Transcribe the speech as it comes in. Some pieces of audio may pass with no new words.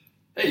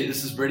Hey,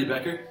 this is Brady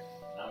Becker.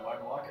 And I'm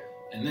Martin Walker.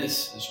 And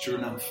this is True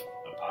Enough,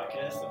 A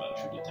podcast about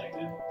True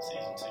Detective,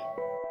 Season 2.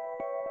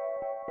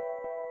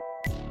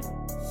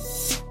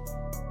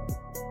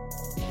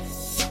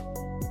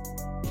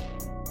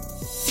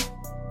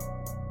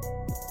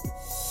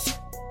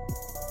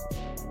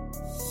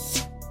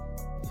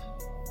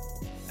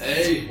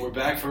 Hey, we're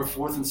back for a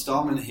fourth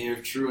installment here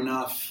of True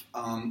Enough.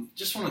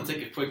 Just want to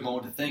take a quick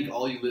moment to thank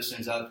all you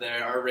listeners out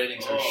there. Our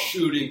ratings are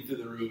shooting through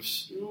the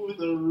roofs. Through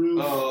the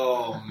roof.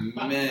 Oh,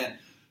 man.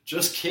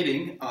 Just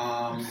kidding.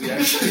 We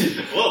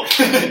actually... Whoa.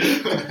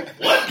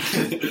 What?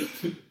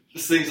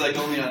 This thing's like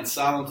only on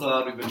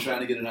SoundCloud. We've been trying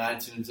to get an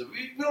iTunes.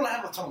 We don't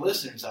have a ton of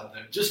listeners out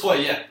there. Just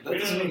quite yet. But that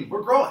doesn't mean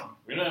we're growing.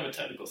 We don't have a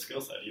technical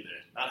skill set either.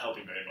 Not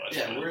helping very much.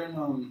 Yeah, we're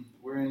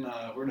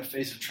in a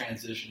phase of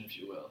transition, if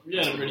you will. We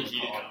had a pretty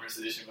heated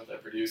conversation with our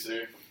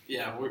producer.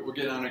 Yeah, we're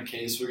getting on our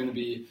case. We're gonna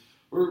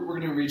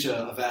reach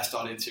a vast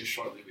audience here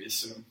shortly, we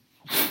assume.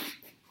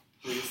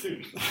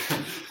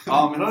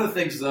 And other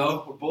things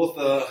though, we're both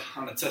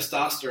on a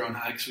testosterone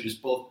high because we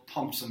just both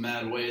pumped some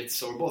mad weight,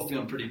 so we're both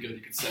feeling pretty good,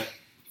 you could say.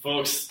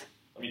 Folks,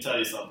 let me tell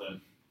you something.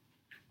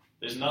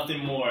 There's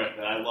nothing more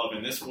that I love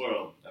in this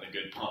world than a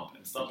good pump.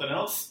 And something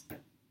else?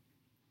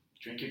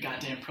 Drink your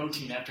goddamn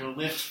protein after a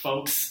lift,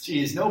 folks.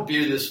 Jeez, no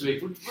beer this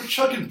week. We're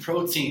chugging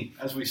protein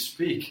as we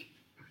speak.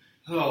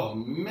 Oh,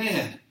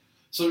 man.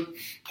 So,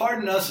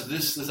 pardon us if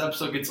this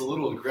episode gets a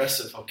little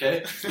aggressive,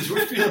 okay? Because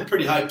we're feeling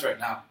pretty hyped right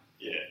now.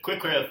 Yeah, quick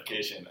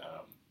clarification.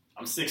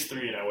 I'm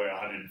 6'3" and I weigh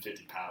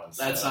 150 pounds.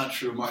 That's not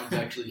true. Martin's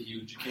actually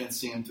huge. You can't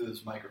see him through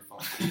this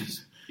microphone.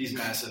 He's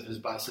massive. His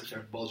biceps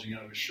are bulging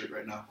out of his shirt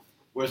right now.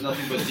 Wears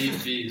nothing but deep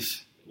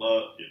V's.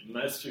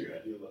 That's true. I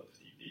do love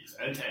deep V's.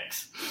 And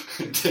tanks.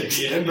 Tanks.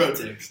 Yeah. And bro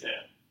tanks.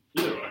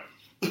 Yeah. Either way.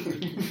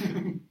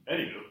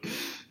 Anywho.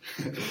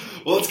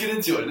 Well, let's get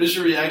into it.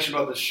 Initial reaction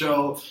about the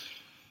show.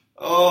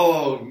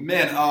 Oh,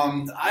 man.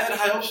 I had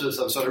high hopes for this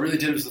episode. I really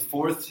did. It was the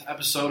fourth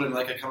episode, and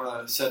like I kind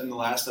of said in the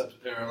last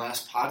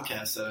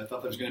podcast, that I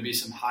thought there was going to be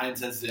some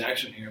high-intensity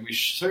action here, and we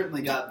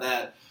certainly got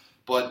that.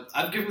 But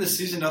I've given this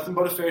season nothing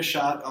but a fair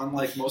shot,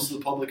 unlike most of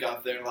the public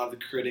out there, a lot of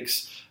the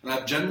critics, and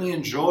I've generally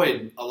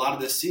enjoyed a lot of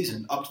this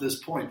season up to this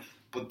point.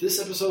 But this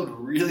episode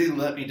really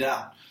let me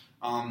down.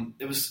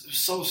 It was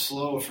so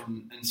slow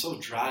and so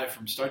dry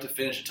from start to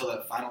finish until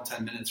that final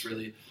 10 minutes,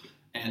 really,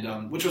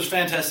 and which was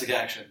fantastic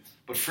action.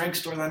 But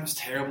Frank's storyline was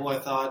terrible, I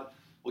thought.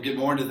 We'll get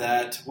more into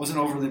that. Wasn't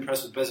overly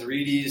impressed with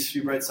Bezarides. A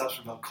few bright stops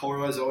from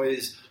Velcoro, as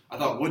always. I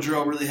thought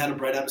Woodrough really had a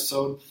bright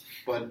episode.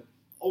 But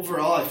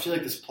overall, I feel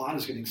like this plot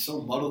is getting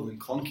so muddled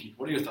and clunky.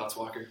 What are your thoughts,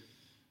 Walker?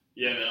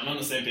 Yeah, man, I'm on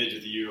the same page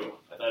with you.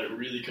 I thought it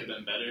really could have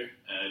been better.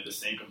 And I had the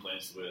same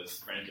complaints with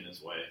Frank and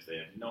his wife. They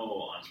have no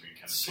on-screen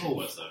chemistry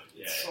whatsoever.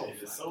 Yeah,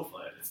 it's so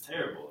flat. It's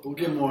terrible. We'll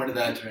get more into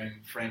that during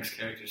Frank's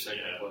character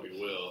segment. Yeah,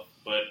 we will.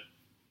 But...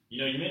 you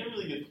know, you made a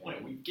really good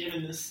point. We've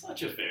given this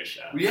such a fair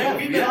shot. We've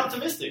been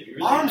optimistic. We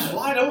really Arms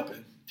wide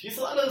open. He's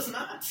let us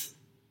not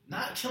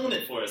killing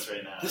it for us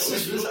right now. I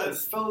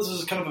felt this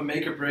was kind of a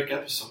make or break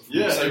episode for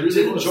me. I really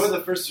did enjoy the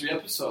first three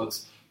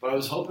episodes, but I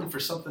was hoping for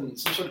some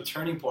sort of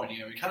turning point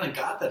here. We kind of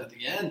got that at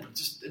the end, but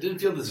just it didn't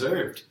feel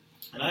deserved.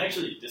 And I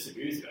actually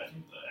disagree with you. I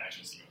think the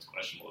action scene was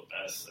questionable at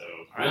best. So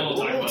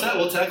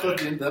we'll tackle it at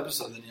the end of the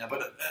episode then, yeah.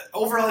 But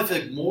overall, I feel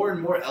like more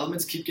and more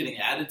elements keep getting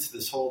added to the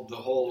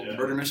whole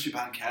murder mystery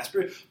behind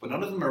Casper, but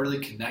none of them are really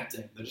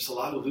connecting. They're just a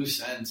lot of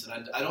loose ends,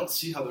 and I don't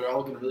see how they're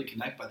all going to really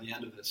connect by the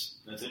end of this.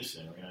 That's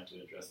interesting. We're going to have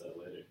to address that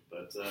later.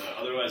 But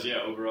otherwise,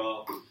 yeah,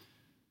 overall,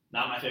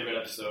 not my favorite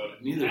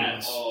episode. Neither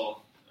at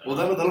all. Well,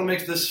 that'll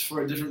make this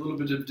for a little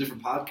bit of a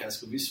different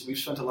podcast, because we've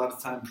spent a lot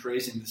of time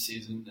praising this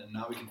season, and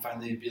now we can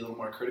finally be a little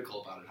more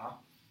critical about it, huh?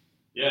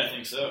 Yeah, I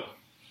think so.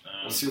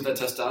 Let's see what that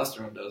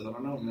testosterone does. I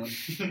don't know, man.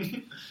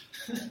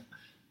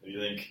 What do you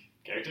think?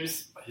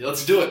 Characters? Yeah,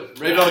 let's do it.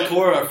 Ray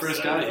Velcoro, our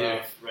first guy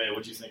here. Ray,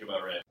 what do you think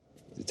about Ray?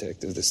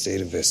 Detective, the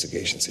state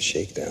investigation's a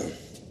shakedown.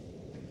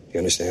 You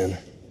understand?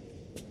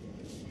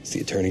 It's the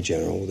Attorney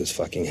General with his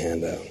fucking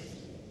handout.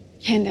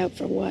 Handout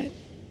for what?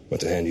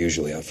 What's a hand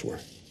usually out for?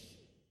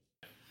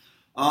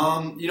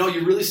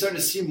 You're really starting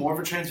to see more of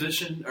a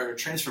transformation, of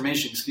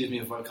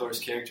Velcoro's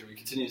character. We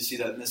continue to see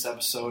that in this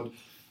episode.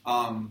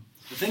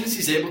 The things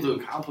he's able to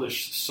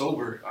accomplish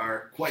sober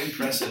are quite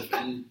impressive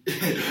and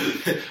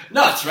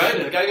nuts,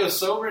 right? The guy goes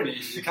sober and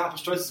he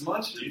accomplished twice as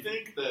much. Do you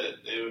think that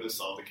they would have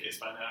solved the case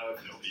by now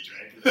if nobody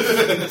drank?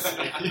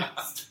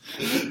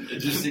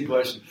 Interesting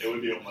question. It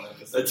would be a one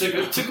episode.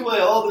 It took away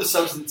all the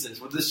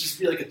substances. Would this just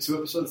be like a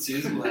 2-episode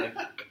season? Like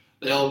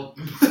they'll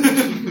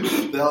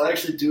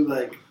actually do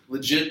like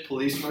legit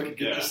police work and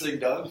get this thing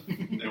done?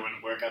 They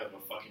wouldn't work out of a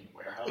fucking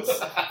warehouse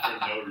for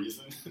no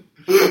reason.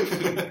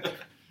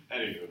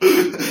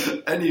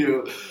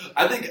 Anywho,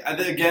 I think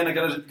again I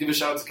gotta give a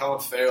shout out to Colin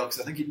Farrell because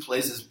I think he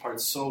plays his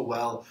part so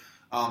well.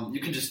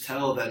 You can just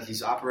tell that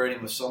he's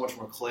operating with so much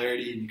more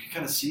clarity, and you can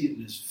kind of see it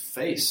in his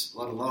face,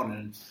 let alone.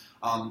 And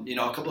a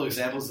couple of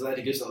examples of that,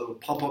 he gives a little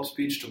pump-up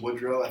speech to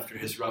Woodrough after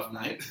his rough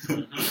night.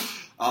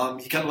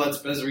 He kind of lets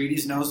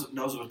Bezarides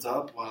knows what's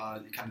up.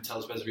 He kind of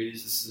tells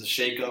Bezarides, this is a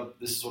shakeup.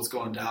 This is what's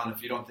going down.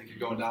 If you don't think you're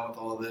going down with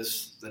all of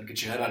this, then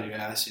get your head out of your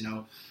ass, you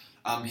know.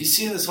 He's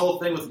seeing this whole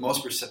thing with the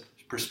most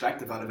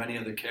perspective out of any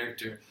other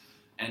character.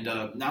 And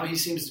now he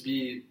seems to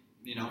be,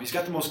 you know, he's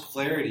got the most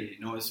clarity.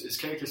 You know, his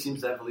character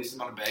seems to have the least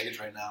amount of baggage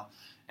right now.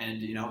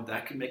 And, you know,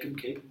 that could make him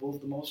capable of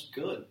the most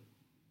good.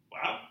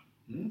 Wow.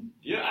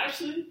 Yeah,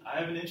 actually, I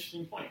have an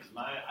interesting point. Because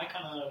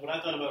what I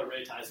thought about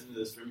Ray ties into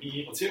this. For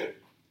me, Let's hear it.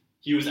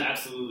 He was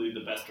absolutely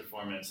the best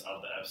performance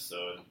of the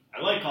episode.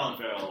 I like Colin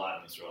Farrell a lot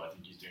in this role. I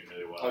think he's doing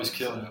really well. Oh, he's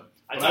killing it.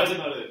 I talked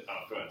about it. Oh,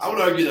 go ahead. I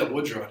would argue that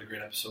Woodrough had a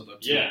great episode, though,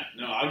 too. Yeah,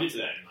 no, I'll get to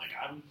that. And, like,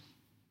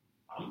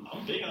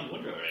 I'm big on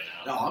Woodrough right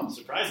now. No, I'm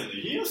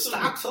surprisingly. He has some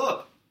stocks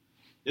up.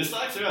 His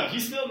stocks are up.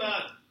 He's still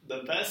not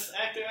the best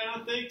actor, I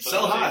don't think.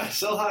 Sell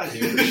high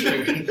here for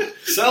sure.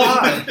 Sell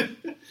high.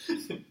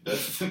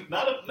 That's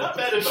not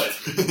bad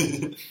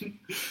advice.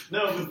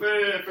 No, but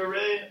for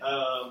Ray,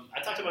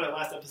 I talked about it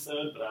last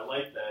episode, but I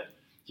like that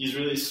he's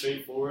really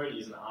straightforward.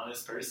 He's an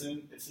honest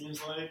person, it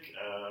seems like,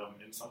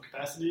 in some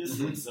capacities.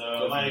 Mm-hmm.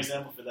 So my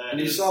example for that and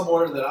you saw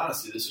more of that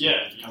honesty this week.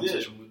 Yeah, you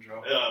did. With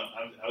Woodrow.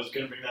 I was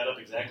going to bring that up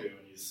exactly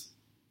when he's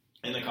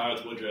in the car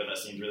with Woodrow. That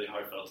seemed really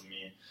heartfelt to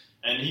me.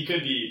 And he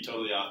could be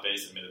totally off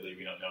base, admittedly.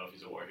 We don't know if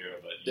he's a war hero,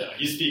 but you know,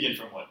 he's speaking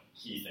from what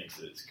he thinks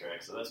is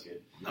correct, so that's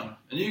good. No,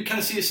 and you kind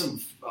of see some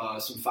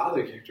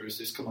father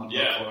characteristics come on.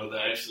 Yeah,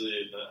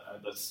 actually,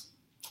 that's...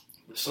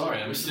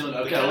 Sorry, I'm stealing...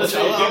 Okay,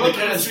 the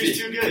chemistry's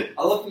too good.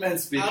 I'll let the man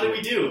speak. How do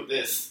we do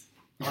this?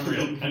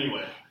 Unreal.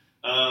 Anyway.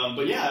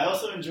 But yeah, I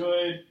also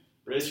enjoyed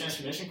Ray's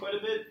transformation quite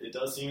a bit. It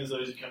does seem as though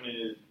he's becoming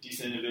a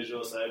decent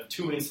individual, so I have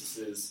two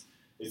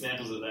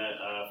examples of that.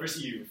 First,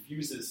 he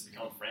refuses to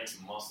become Frank's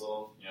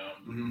muscle. You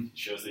know,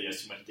 shows that he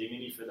has too much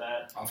dignity for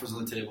that. Offers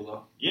on the table,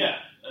 though. Yeah,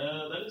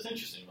 that is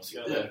interesting. We'll see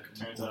how that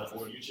turns out in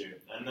the future.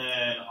 And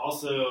then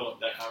also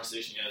that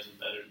conversation he has with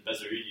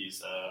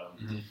Bezarides,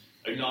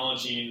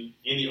 acknowledging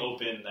in the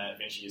open that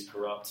Vinci is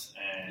corrupt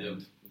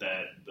and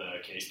that the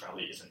case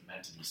probably isn't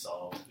meant to be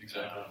solved.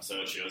 Exactly.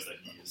 So it shows that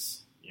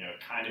he's, you know,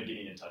 kind of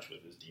getting in touch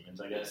with his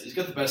demons, I guess. Yeah, he's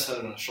got the best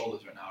head on his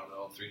shoulders right now out of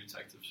all three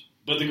detectives.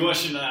 But the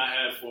question that I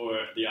have for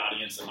the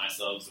audience and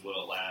myself is,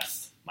 will it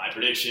last? My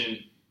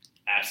prediction,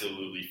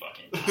 absolutely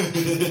fucking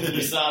not.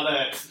 You saw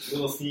that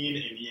little scene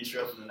in the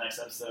intro from the next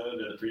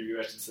episode, or the preview,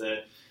 I should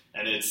say,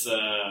 and it's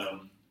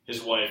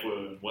his wife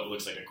in what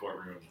looks like a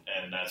courtroom,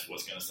 and that's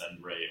what's going to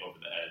send Ray over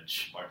the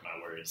edge. Mark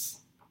my words.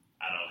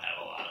 I don't have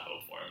a lot of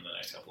hope for him in the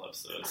next couple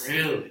episodes.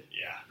 Really?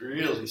 Yeah.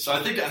 Really? So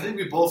I think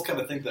we both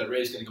kind of think that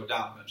Ray's going to go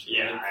down eventually.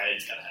 Yeah, right?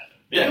 it's going to happen.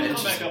 Yeah, he'll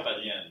come back up at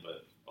the end,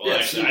 but... Well, yeah,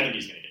 actually, I think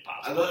he's going to get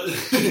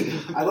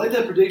popped. I like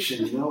that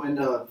prediction, you know, and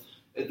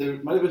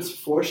there might have been some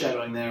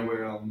foreshadowing there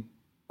where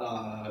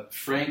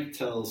Frank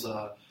tells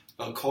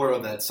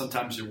Velcoro that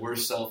sometimes your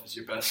worst self is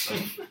your best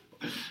self.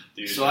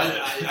 Dude, so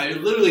I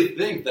literally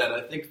think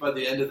by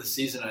the end of the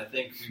season, I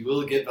think we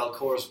will get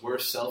Velcoro's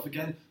worst self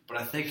again, but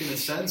I think in a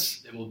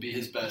sense it will be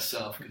his best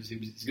self because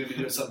he's going to be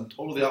doing something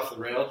totally off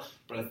the rail,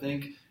 but I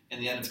think in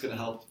the end it's going to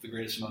help the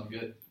greatest amount of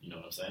good. You know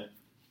what I'm saying?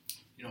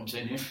 You know what I'm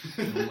saying here?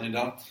 I'm laying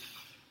down.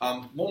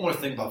 One more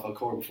thing about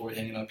Velcoro before we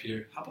hang it up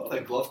here. How about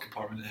that glove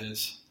compartment of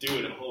his?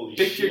 Dude, holy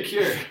shit. Pick your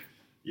cure.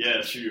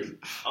 Yeah, true.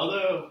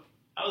 Although,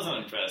 I was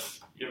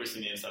unimpressed. You ever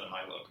seen the inside of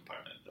my glove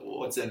compartment?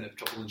 What's in it? A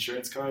couple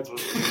insurance cards? What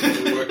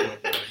are we working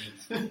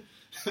with?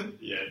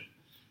 Yeah.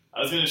 I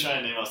was going to try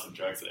and name off some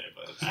drugs today,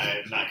 but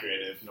I'm not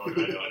creative, nor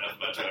do I know enough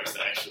about drugs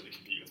to actually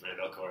compete with Ray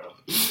Velcoro.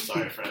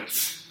 Sorry,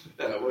 friends.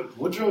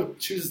 Woodrow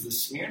chooses the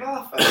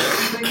Smirnoff?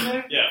 Everything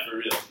there? Yeah, for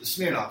real. The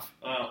Smirnoff.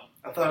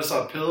 I thought I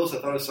saw pills. I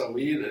thought I saw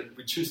weed. And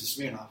we choose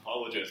the Smirnoff.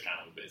 Paul Woodrow is kind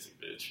of a basic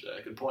bitch.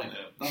 Good point.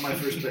 Yeah. Not my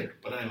first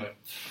pick, but anyway.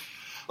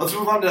 Let's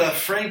move on to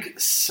Frank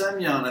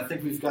Semyon. I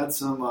think we've got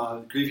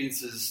some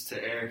grievances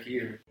to air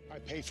here. I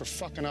paid for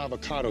fucking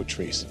avocado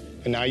trees,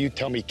 and now you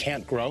tell me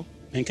can't grow?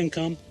 Men can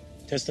come,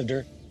 test the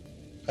dirt.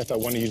 I thought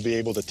one of you'd be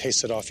able to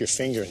taste it off your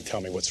finger and tell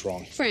me what's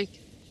wrong. Frank,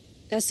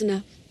 that's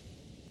enough.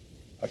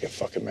 Like it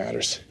fucking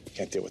matters.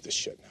 Can't deal with this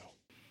shit now.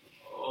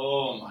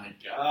 Oh my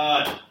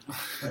god.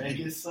 Frank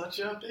is such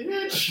a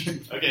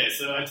bitch. Okay,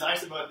 so I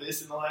talked about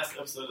this in the last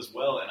episode as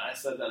well, and I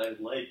said that I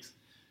liked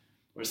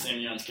where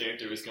Semyon's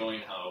character was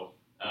going, how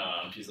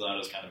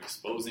Pizzolatto's kind of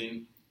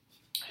exposing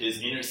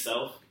his inner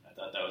self. I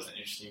thought that was an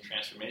interesting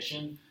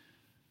transformation.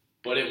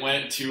 But it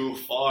went too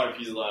far,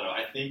 Pizzolatto.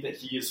 I think that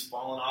he has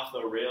fallen off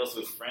the rails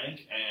with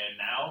Frank, and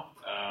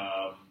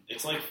now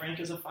it's like Frank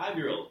is a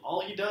 5-year-old.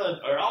 All he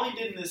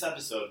did in this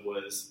episode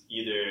was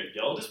either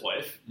yell at his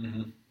wife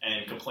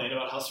and complain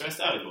about how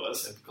stressed out he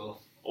was.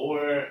 Typical.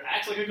 Or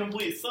act like a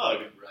complete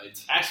thug. Right.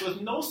 Acts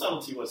with no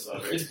subtlety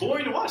whatsoever. It's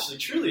boring to watch. Like,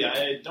 truly,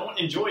 I don't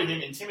enjoy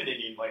him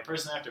intimidating like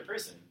person after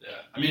person. Yeah.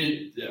 I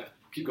mean, yeah.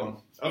 Keep going.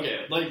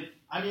 Okay.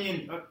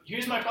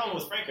 Here's my problem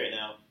with Frank right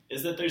now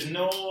is that there's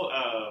no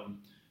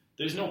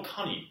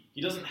cunning.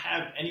 He doesn't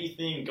have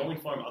anything going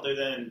for him other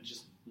than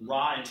just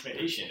raw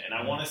intimidation. And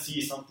I want to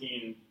see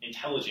something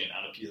intelligent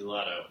out of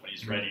Pizzolatto when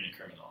he's writing a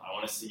criminal. I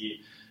want to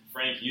see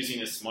Frank using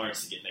his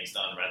smarts to get things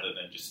done rather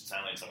than just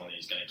sound like someone that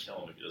he's going to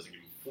kill him if he doesn't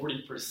give him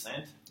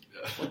 40%.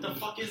 What the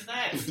fuck is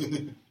that?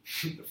 40%?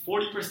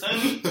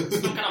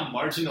 Some kind of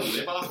margin to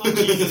live off of?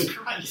 Jesus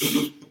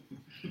Christ.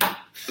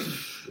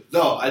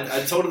 No,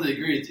 I totally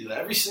agree with you.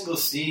 Every single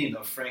scene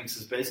of Frank's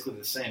is basically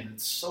the same.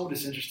 It's so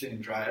disinteresting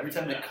and dry. Every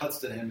time it cuts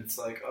to him, it's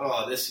like,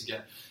 oh, this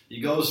again. He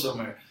goes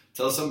somewhere,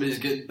 tells somebody he's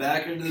getting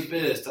back into the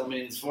biz, tell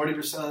me it's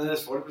 40% of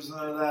this, 40%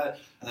 of that,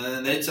 and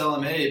then they tell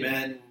him, hey,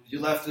 man, you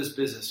left this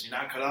business. You're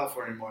not cut out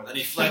for it anymore. Then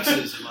he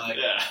flexes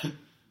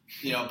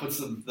and, puts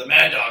the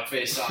mad dog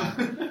face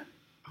on.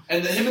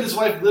 And him and his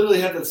wife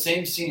literally have that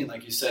same scene,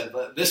 like you said,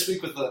 this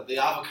week with the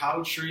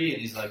avocado tree, and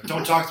he's like,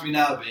 don't talk to me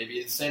now, baby.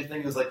 It's the same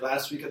thing as like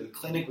last week at the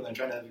clinic when they're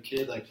trying to have a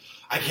kid. Like,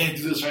 I can't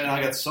do this right now.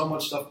 I got so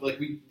much stuff. Like,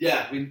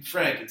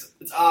 Frank, it's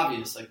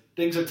obvious. Like,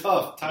 things are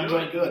tough. Times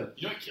aren't good.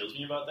 You know what kills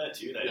me about that,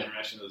 too? That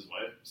interaction with his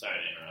wife? Sorry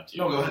to interrupt you.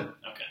 No, go ahead.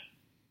 Okay.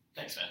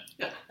 Thanks, man.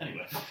 Yeah.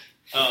 Anyway.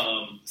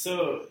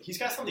 So he's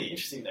got something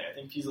interesting there. I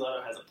think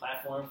Pizzolatto has a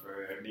platform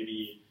for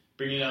maybe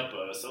bringing up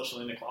a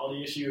social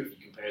inequality issue if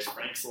he compares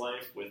Frank's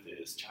life with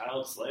his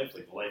child's life,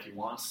 like the life he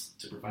wants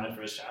to provide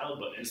for his child,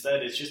 but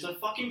instead it's just a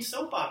fucking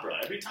soap opera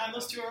every time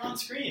those two are on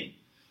screen.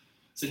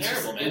 It's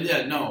terrible, man.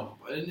 Yeah, no.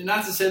 And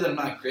not to say that I'm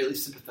not greatly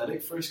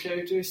sympathetic for his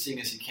character, seeing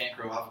as he can't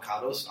grow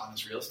avocados on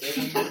his real estate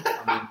anymore.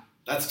 I mean,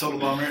 that's a total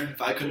bummer.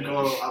 If I couldn't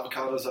grow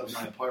avocados out of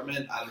my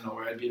apartment, I don't know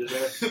where I'd be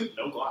today.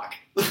 No guac.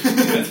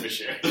 That's for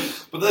sure.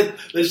 But like,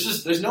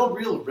 there's no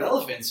real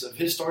relevance of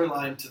his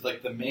storyline to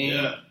like the main.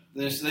 Yeah.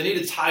 They need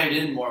to tie it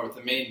in more with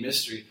the main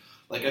mystery.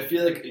 Like, I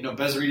feel like,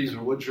 Bezarides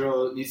or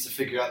Woodrough needs to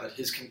figure out that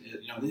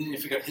they need to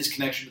figure out his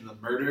connection to the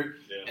murder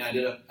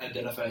and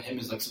identify him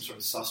as like some sort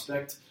of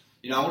suspect.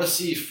 I want to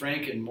see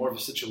Frank in more of a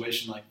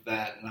situation like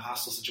that, in a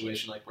hostile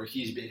situation like where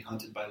he's being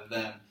hunted by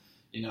them.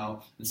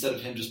 Instead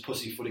of him just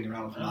pussyfooting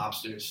around with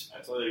mobsters.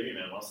 I totally agree,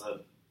 man. Well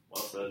said.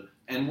 Well said.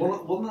 And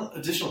one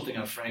additional thing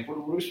on Frank, what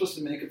are we supposed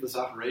to make of this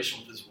operation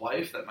with his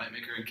wife that might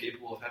make her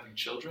incapable of having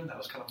children? That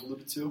was kind of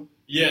alluded to.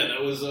 Yeah,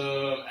 that was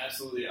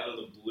absolutely out of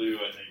the blue.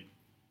 I think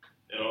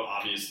it'll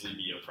obviously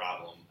be a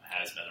problem,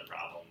 has been a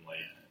problem. Like,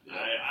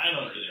 I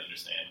don't really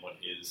understand what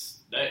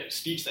that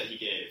speech that he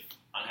gave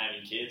on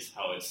having kids,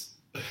 how he's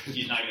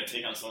not going to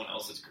take on someone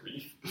else's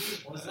grief.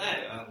 What is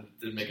that?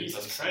 Didn't make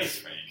Jesus sense. Christ,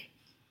 Frank.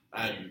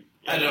 I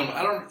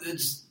don't.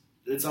 It's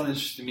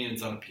uninteresting to me and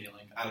it's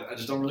unappealing. I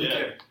just don't really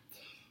care.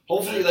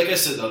 Hopefully, like I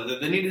said though,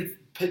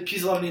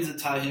 Pizzolatto needs to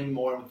tie him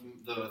more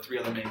with the three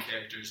other main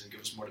characters and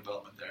give us more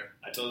development there.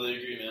 I totally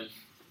agree, man. Is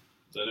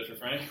that it for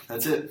Frank?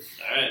 That's it.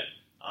 All right.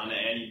 On to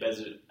Annie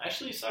Bezarides.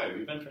 Actually, sorry,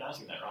 we've been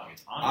pronouncing that wrong.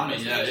 It's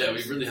Annie. Yeah,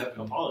 we really have.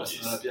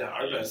 Apologies. Yeah,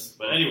 our best.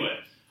 But anyway,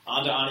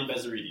 on to Annie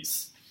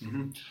Bezarides.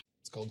 Mm-hmm.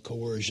 It's called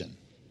coercion.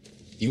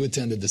 You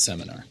attended the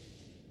seminar.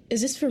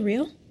 Is this for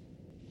real?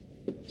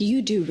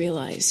 You do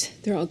realize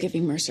they're all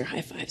giving Mercer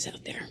high fives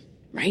out there,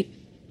 right?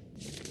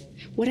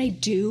 What I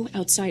do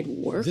outside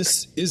work...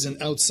 This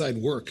isn't outside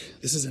work.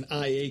 This is an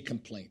IA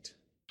complaint.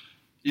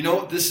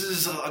 This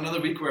is another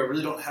week where I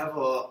really don't have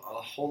a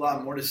whole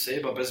lot more to say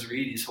about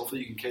Bezarides.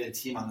 Hopefully you can carry the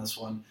team on this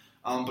one.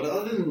 But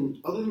other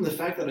than the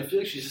fact that I feel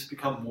like she's just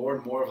become more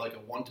and more of like a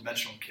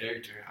one-dimensional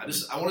character,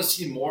 I want to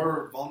see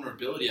more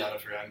vulnerability out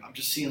of her. I'm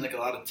just seeing like a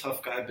lot of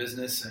tough guy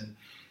business, and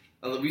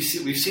we've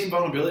seen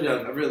vulnerability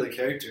out of every other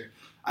character.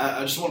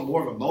 I just want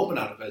more of a moment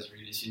out of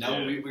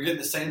Bezarides. We're getting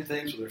the same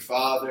things with her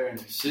father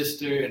and her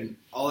sister, and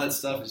all that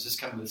stuff is just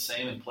kind of the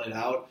same and played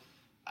out.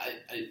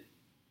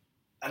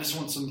 I just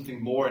want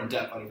something more in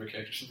depth out of her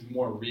character, something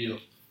more real.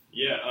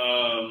 Yeah.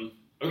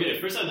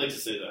 Okay. First, I'd like to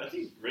say that I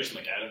think Rachel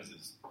McAdams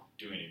is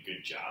doing a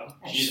good job.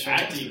 She's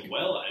acting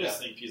well. I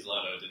just think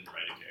Pizzolatto didn't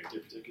write a character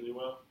particularly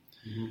well.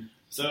 Mm-hmm.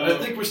 So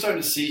I think we're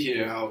starting to see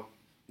here how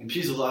when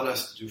Pizzolatto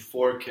has to do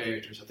 4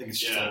 characters, I think it's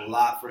just a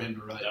lot for him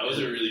to write. That was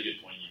a really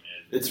good point you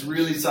made. It's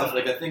really tough.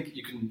 Like, I think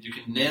you can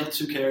nail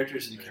 2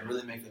 characters and you can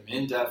really make them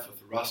in depth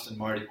with Rust and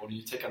Marty. But when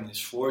you take on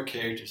these 4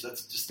 characters,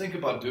 just think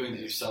about doing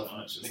it yourself.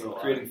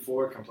 Creating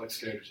 4 complex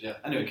characters. Yeah.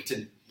 Anyway,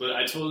 continue. But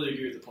I totally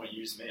agree with the point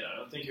you just made. I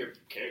don't think her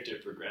character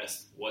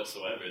progressed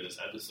whatsoever this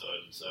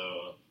episode.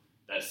 So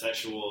that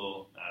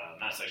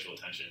not sexual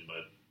tension,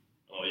 but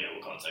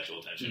we'll call it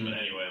sexual tension. Mm-hmm. But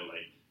anyway,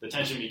 like the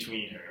tension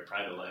between her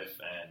private life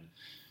and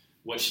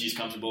what she's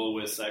comfortable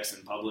with sex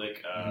in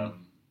public.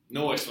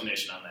 No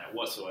explanation on that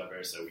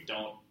whatsoever. So we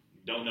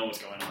don't know what's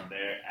going on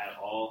there at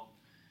all.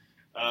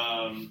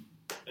 And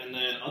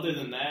then other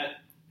than that,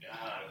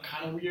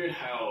 kind of weird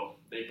how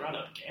they brought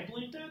up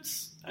gambling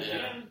debts at the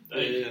end.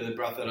 They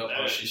brought that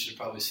up. She should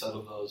probably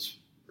settle those.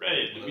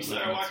 Right. We saw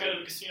her walk out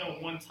of a casino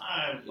one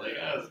time. Like,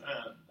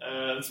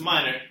 it's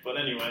minor. But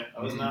anyway,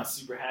 I was not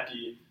super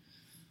happy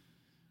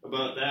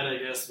about that, I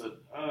guess.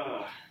 But,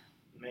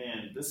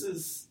 man, this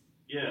is...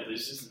 Yeah,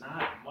 there's just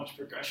not much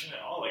progression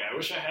at all. Like, I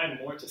wish I had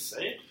more to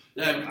say.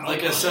 Yeah,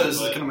 like I said, this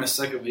is kind of my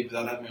second week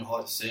without having a whole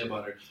lot to say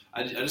about her.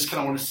 I just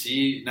kind of want to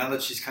see, now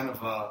that she's kind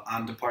of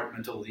on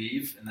departmental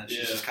leave and that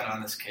she's just kind of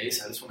on this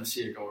case, I just want to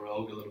see her go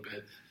rogue a little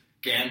bit.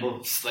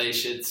 Gamble, slay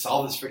shit,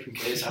 solve this freaking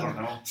case, I don't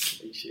know.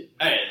 Slay shit.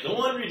 Alright, the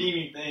one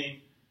redeeming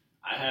thing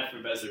I had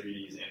for best of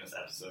reads in this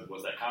episode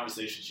was that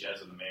conversation she has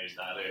with the mayor's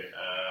daughter.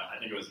 I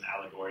think it was an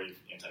allegory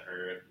into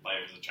her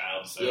life as a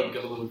child. So yeah,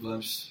 got a little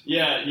glimpse.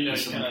 Yeah, you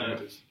kind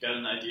of got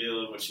an idea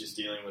of what she's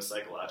dealing with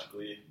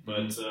psychologically.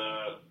 But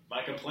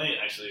my complaint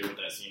actually with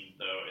that scene,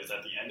 though, is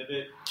at the end of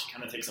it, she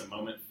kind of takes a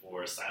moment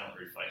for silent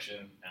reflection,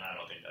 and I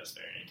don't think that's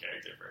very in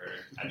character for her.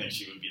 I think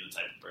she would be the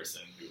type of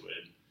person who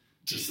would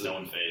be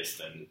stone-faced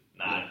and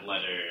not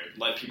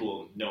let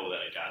people know that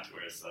it got to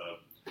her. So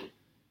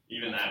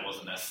even that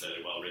wasn't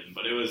necessarily well written,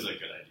 but it was a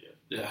good idea.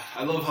 Yeah,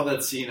 I love how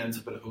that scene ends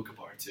up at a hookah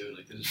bar too.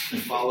 Like they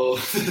follow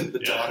the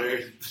daughter,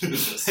 and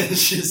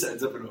she just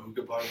ends up in a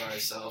hookah bar by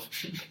herself.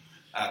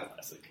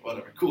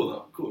 Whatever, cool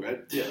though, cool,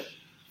 right? Yeah.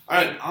 All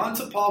right, on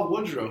to Paul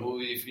Woodrough, who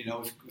we've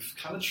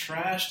kind of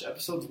trashed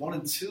episodes 1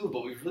 and 2,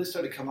 but we've really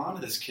started to come on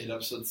to this kid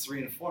episodes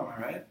 3 and 4. Am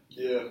I right?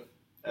 Yeah,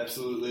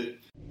 absolutely.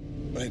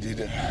 I did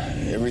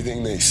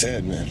everything they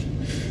said, man.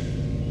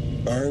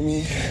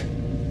 Army,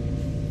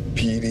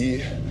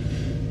 PD.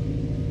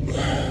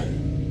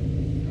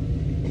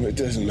 It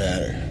doesn't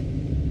matter.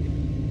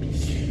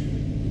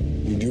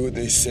 You do what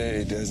they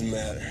say, it doesn't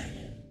matter.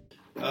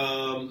 I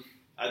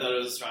thought it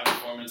was a strong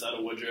performance out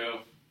of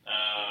Woodrough.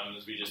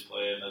 As we just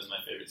played, that was my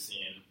favorite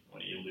scene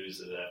when he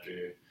loses it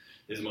after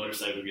his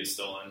motorcycle gets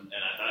stolen. And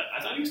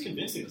I thought he was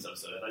convincing this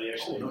episode. I thought he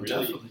actually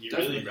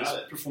really brought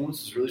it. His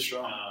performance was really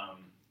strong.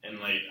 And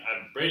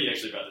Brady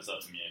actually brought this up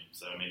to me,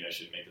 so maybe I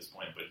should make this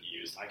point. But he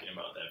was talking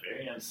about that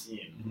very end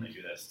scene when they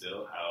do that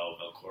still, how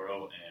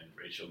Velcoro and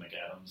Rachel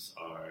McAdams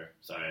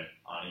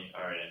Ani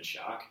are in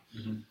shock,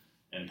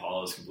 and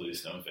Paul is completely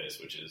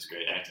stone-faced, which is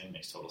great acting.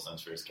 Makes total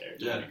sense for his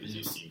character because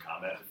he's seen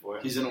combat before.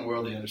 He's in a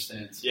world he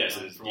understands. Yeah, so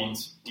there's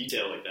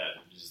detail like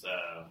that. Just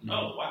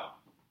oh wow,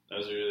 that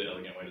was a really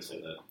elegant way to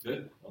say that.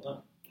 Good, well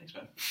done. Thanks,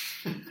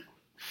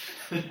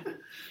 man.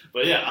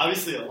 But yeah,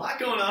 obviously a lot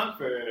going on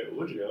for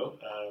Woodrow.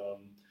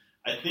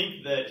 I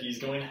think that he's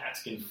going to have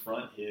to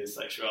confront his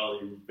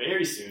sexuality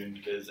very soon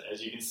because,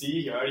 as you can see,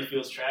 he already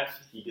feels trapped.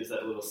 He gives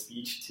that little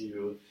speech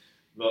to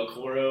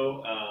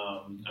Velcoro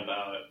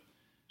about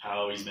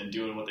how he's been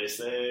doing what they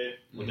say,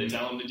 what they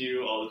tell him to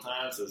do all the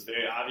time. So it's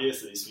very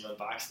obvious that he's feeling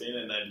boxed in,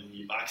 and then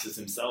he boxes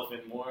himself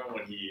in more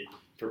when he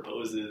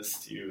proposes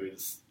to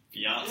his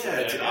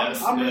fiance. Yeah,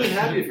 I'm really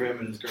happy for him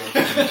and his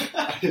girlfriend.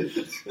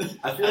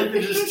 I feel like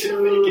they're just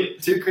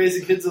two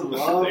crazy kids in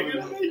love,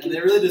 and they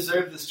really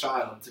deserve this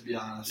child, to be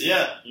honest.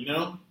 Yeah, you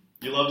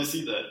love to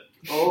see that.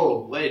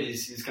 Oh, wait,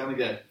 he's kind of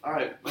gay. All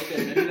right,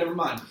 okay, maybe never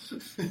mind.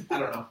 I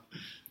don't know.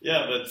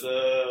 Yeah,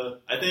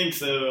 but I think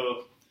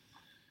so.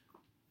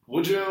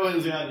 Woodrough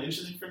has gotten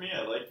interesting for me.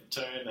 I like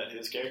the turn that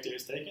his character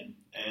has taken,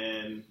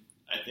 and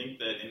I think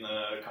that in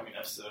the coming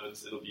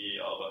episodes, it'll be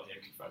all about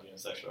him confronting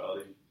his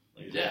sexuality.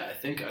 Yeah, I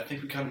think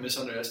we kind of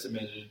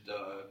misunderestimated,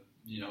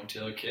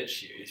 Taylor Kitsch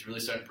here. He's really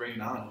started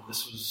bringing on.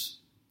 This was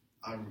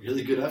a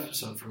really good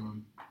episode from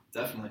him,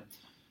 definitely.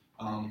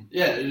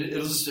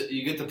 It'll just,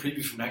 you get the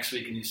preview from next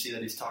week, and you see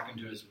that he's talking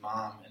to his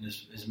mom, and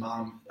his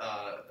mom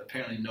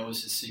apparently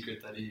knows his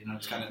secret that he's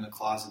kind of in the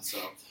closet. So,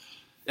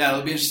 yeah,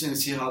 it'll be interesting to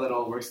see how that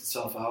all works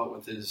itself out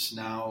with his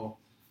now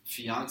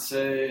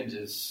fiance and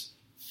his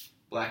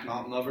Black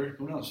Mountain lover.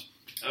 Who knows?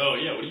 Oh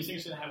yeah, what do you think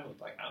is going to happen with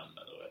Black Mountain,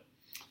 by the way?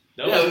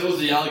 Those were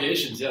the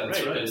allegations. Yeah,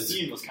 that's right. The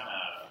scene was kind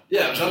of...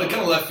 Yeah, it was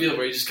kind of left field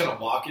where you just kind of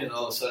walk in and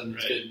all of a sudden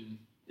it's getting...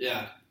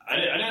 Yeah. I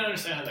didn't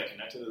understand how that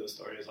connected to the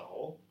story as a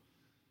whole.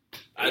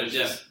 Okay.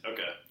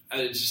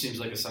 It just seems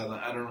like a sideline.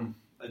 I don't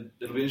know.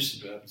 It'll be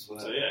interesting to happen.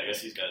 So yeah, I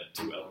guess he's got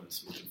two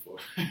elements moving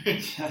forward. Yeah,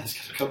 he's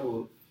got a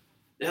couple...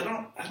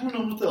 Yeah, I don't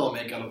know what they'll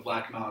make out of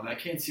Black Mountain. I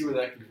can't see where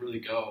that could really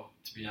go,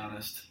 to be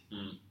honest.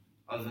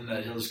 Other than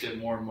that, he'll just get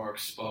more and more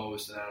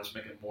exposed, and that'll just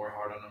make it more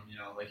hard on him.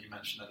 Like you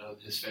mentioned,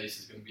 that his face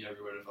is going to be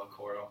everywhere to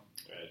Velcoro.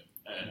 Right.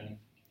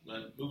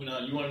 And moving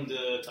on, you wanted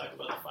to talk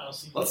about the final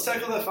scene? Let's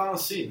tackle that final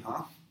scene,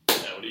 huh?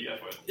 Yeah, what do you got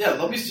for it? Yeah,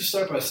 let me just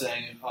start by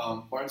saying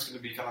Martin's going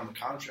to be kind of on the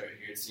contrary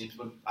here, it seems,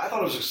 but I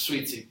thought it was a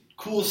sweet scene.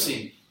 Cool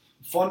scene.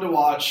 Fun to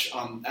watch.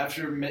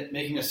 After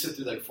making us sit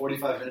through like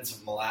 45 minutes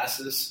of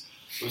molasses,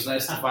 it was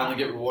nice to finally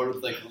get rewarded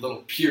with like a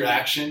little pure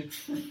action.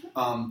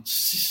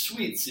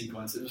 Sweet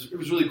sequence. It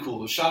was really cool.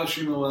 It was shot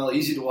extremely well,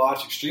 easy to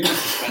watch, extremely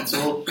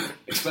suspenseful,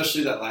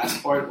 especially that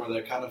last part where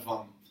they're kind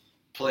of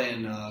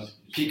playing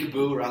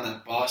peekaboo around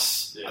that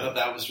bus. Yeah. I thought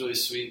that was really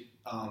sweet.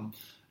 And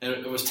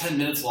it was 10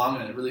 minutes long,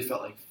 and it really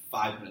felt like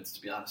 5 minutes,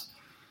 to be honest.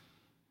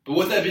 But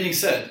with that being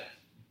said,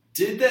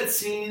 did that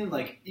scene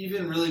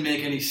even really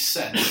make any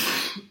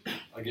sense?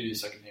 I'll give you a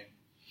second here.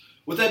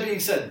 With that being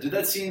said, did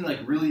that scene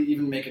really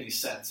even make any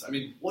sense? I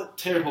mean, what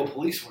terrible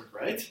police work,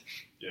 right?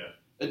 Yeah.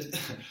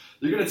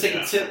 You're going to take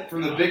a tip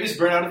from the biggest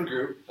burnout of the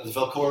group, as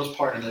Velcoro's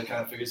partner that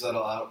kind of figures that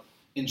all out,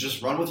 and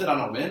just run with it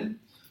on a win?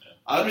 Yeah.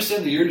 I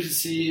understand the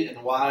urgency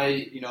and why,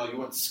 you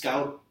want to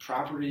scout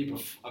property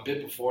a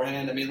bit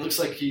beforehand. I mean, it looks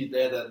like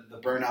they had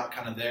the burnout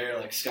kind of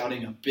there,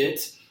 scouting a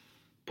bit,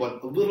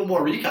 but a little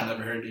more recon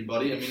never hurt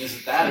anybody. I mean, is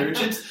it that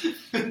urgent?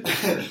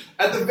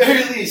 At the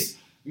very least,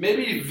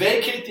 maybe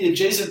vacate the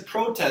adjacent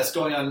protest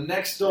going on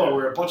next door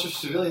where a bunch of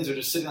civilians are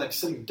just sitting like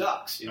sitting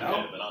ducks, Okay,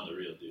 but on the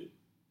real, dude.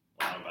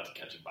 I'm about to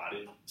catch a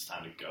body. It's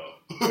time to go.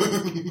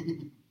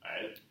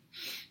 Alright?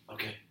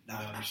 Okay, now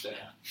I understand.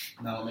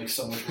 Now it makes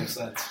so much more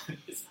sense.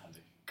 It's time to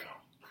go.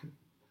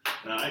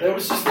 No, There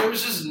was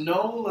just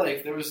no,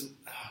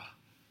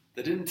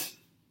 they didn't,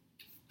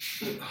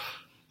 there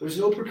was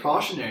no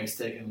precautionaries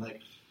taken,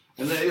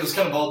 and it was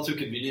kind of all too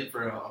convenient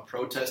for a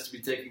protest to be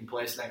taking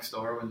place next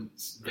door when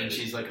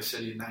Vinci's like a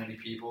city of 90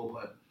 people,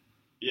 but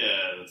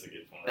yeah, that's a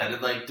good point.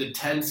 that did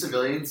 10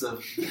 civilians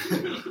of, did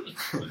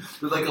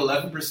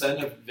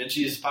 11% of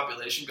Vinci's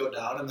population go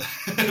down in that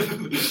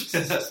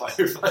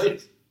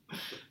firefight?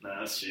 No,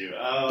 that's true.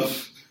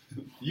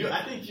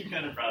 I think you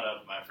kind of brought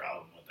up my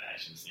problem with the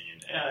action scene.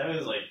 Yeah,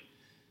 it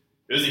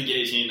was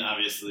engaging,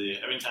 obviously.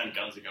 Every time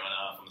guns are going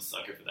off, I'm a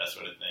sucker for that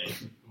sort of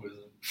thing. Who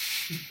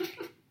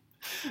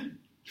isn't?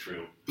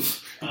 True.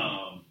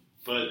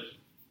 But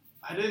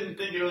I didn't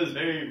think it was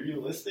very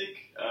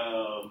realistic.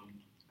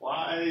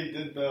 Why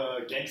did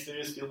the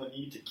gangsters feel the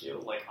need to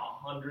kill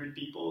 100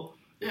 people?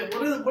 Yeah,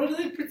 what are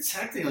they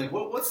protecting?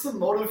 What's the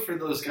motive for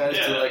those guys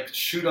to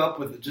shoot up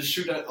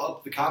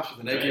the cops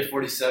with an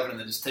AK-47 and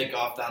then just take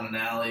off down an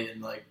alley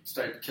and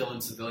start killing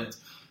civilians?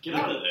 Get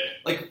out of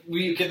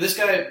there! This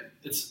guy.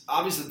 It's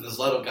obvious that this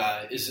Leto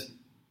guy isn't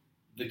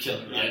the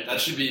killer, right? Yeah,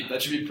 that should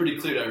be pretty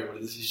clear to everybody.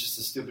 He's just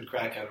a stupid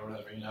crackhead or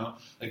whatever, you know.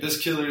 This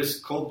killer is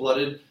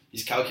cold-blooded.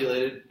 He's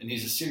calculated, and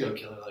he's a serial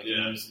killer.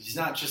 He's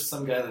not just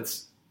some guy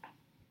that's.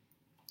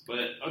 But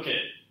okay,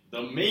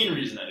 the main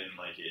reason I didn't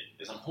like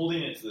it is I'm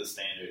holding it to the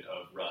standard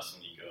of Russ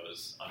when he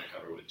goes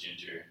undercover with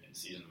Ginger in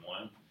season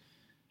 1.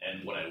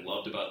 And what I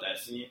loved about that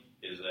scene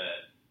is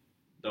that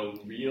the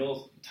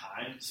real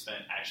time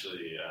spent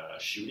actually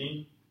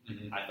shooting,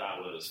 I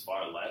thought was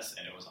far less,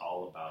 and it was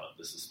all about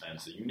the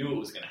suspense. So you knew it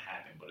was going to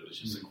happen, but it was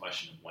just a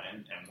question of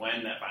when. And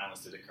when that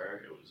violence did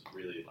occur, it was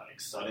really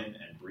sudden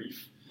and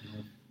brief.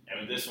 And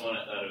with this one,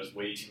 I thought it was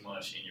way too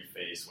much in your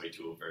face, way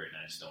too overt, and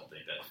I just don't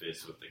think that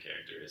fits with the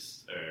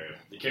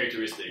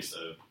characteristics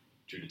of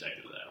True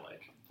Detective that I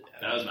like.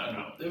 That was my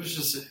problem. It was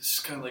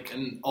just kind of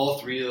and all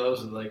three of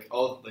those are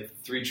all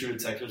three True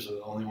Detectives are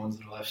the only ones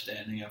that are left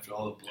standing after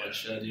all the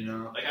bloodshed, you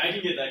know? I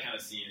can get that kind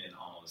of scene in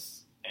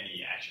almost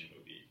any action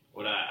movie.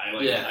 What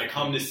I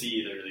come to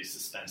see the really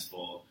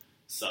suspenseful,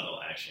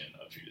 subtle action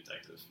of True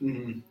Detective.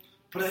 Mm-hmm.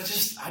 But I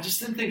just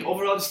didn't think,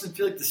 overall, I just didn't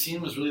feel like the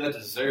scene was really that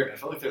deserved. I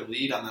felt like their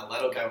lead on that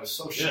Leto guy was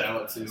so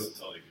shallow, too.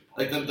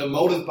 Totally the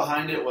motive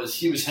behind it was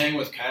he was hanging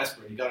with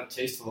Casper, he got a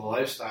taste of the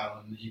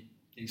lifestyle, and he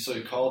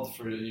called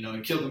for,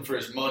 he killed him for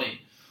his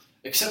money.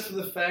 Except for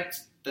the fact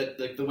that,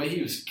 the way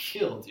he was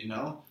killed, you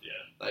know?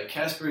 Yeah.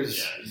 Casper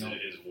is, it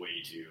is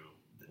way too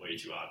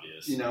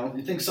obvious.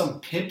 You think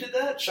some pimp did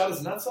that? Shot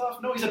his nuts off?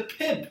 No, he's a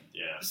pimp.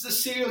 Yeah. This is a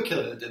serial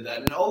killer that did that,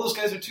 and all those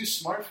guys are too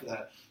smart for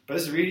that.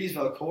 Bezzarides,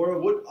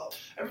 Velcoro,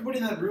 everybody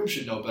in that room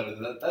should know better.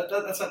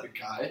 That's not the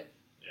guy.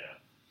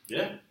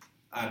 Yeah.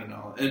 I don't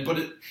know.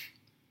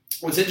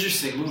 What's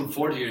interesting moving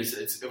forward here is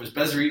it was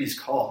Bezzarides'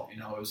 call.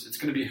 It's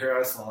going to be her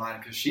ass on the line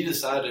because she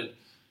decided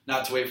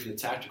not to wait for the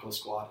tactical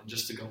squad and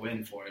just to go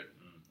in for it.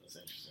 That's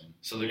interesting.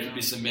 So there could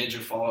be some major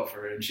fallout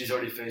for her, and she's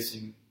already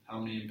facing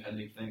how many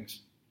impending things.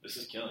 This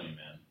is killing me,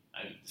 man.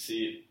 I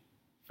see,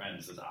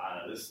 friends. This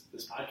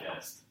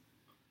podcast.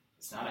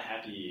 It's not a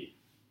happy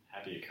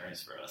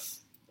occurrence for us.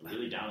 We're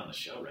really down on the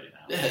show right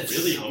now. Yeah, I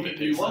really hope it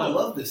picks up. We want to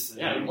love this thing.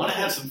 Yeah, we want to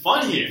have some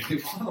fun here.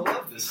 We want to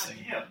love this thing.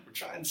 Damn. We're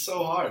trying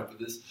so hard, but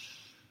this.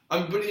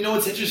 But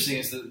what's interesting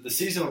is that the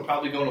season will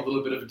probably go in a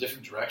little bit of a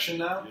different direction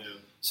now. Yeah.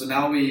 So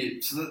now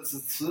things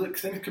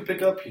could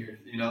pick up here.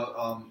 They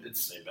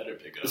better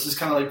pick up. This is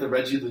kind of like the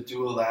Reggie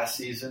Ledoux last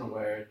season,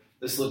 where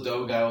this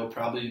Ledoux guy will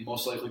probably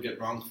most likely get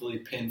wrongfully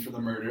pinned for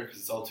the murder because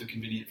it's all too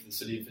convenient for the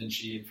city of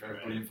Vinci and for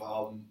everybody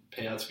involved, and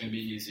payouts are going to be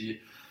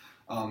easy.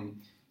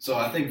 So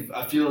I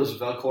feel as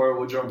Velcoro,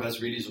 Woodrough, and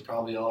Bezzarides will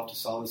probably all have to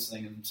solve this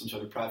thing in some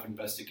sort of private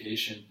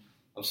investigation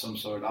of some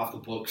sort off the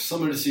books,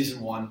 similar to season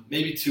 1,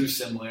 maybe too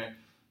similar.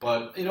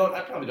 But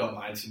I probably don't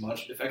mind too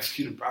much. If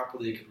executed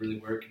properly, it could really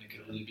work and it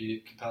could really be a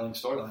compelling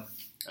storyline.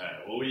 All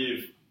right. Well,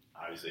 we've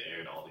obviously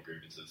aired all the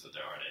grievances that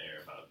there are to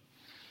air about.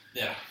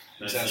 Yeah.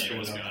 Exactly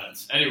what's going on.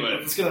 Anyway,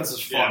 let's get on to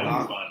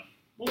fun.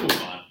 We'll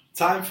move on.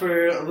 Time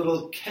for a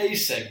little K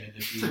segment,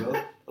 if you will.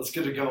 Let's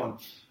get it going.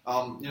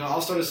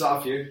 I'll start us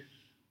off here.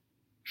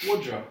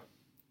 Woodrough.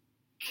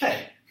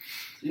 K.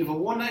 You have a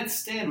one-night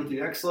stand with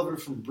your ex-lover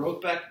from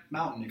Black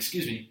Mountain,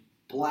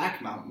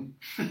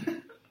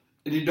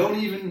 and you don't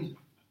even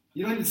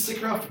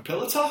stick around for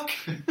pillow talk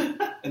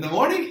in the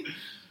morning?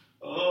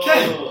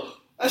 Okay,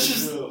 that's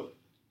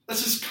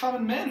just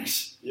common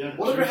manners. Yeah.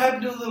 Whatever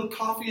happened to a little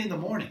coffee in the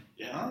morning?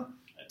 Yeah, huh?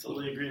 I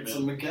totally agree, man. It's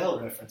a Miguel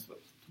reference, but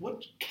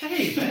what?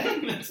 Okay,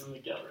 man. It's a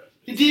Miguel reference.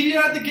 You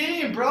DVR'd the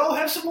game, bro.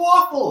 Have some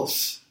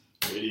waffles.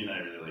 Brady and I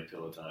really like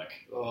pillow talk.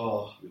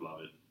 Oh, we love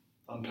it.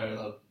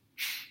 Unparalleled.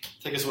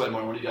 Take us away,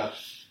 Martin. What do you got?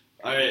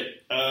 All right.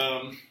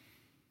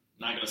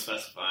 Not going to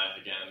specify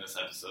again in this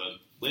episode.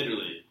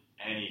 Literally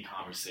any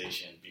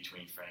conversation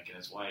between Frank and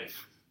his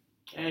wife.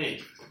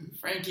 Hey,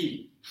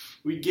 Frankie,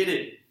 we get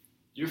it.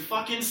 You're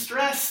fucking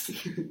stressed.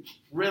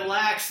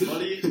 Relax,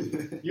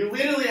 buddy. You're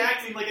literally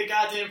acting like a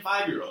goddamn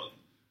goddamn 5-year-old.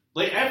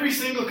 Like, every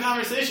single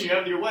conversation you have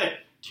with your wife,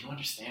 do you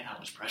understand how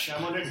much pressure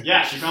I'm under?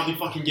 Yeah, she probably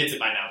fucking gets it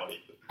by now,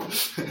 buddy.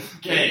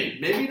 Okay.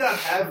 Maybe not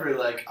have her,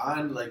 like,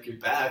 on, like, your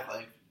back,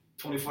 like,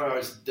 24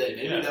 hours a day.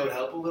 Maybe that would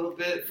help a little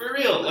bit. For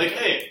real. Like,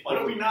 hey, why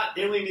don't we not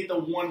alienate the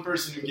one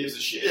person who gives a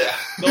shit? Yeah.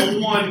 The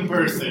one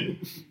person.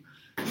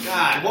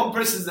 God. The one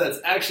person that's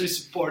actually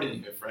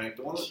supporting you, Frank.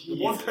 The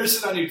one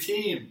person on your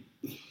team.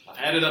 I've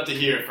had it up to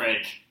here,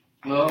 Frank.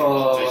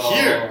 Oh. To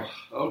here.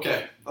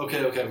 Okay.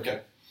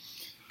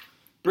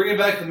 Bringing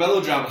back the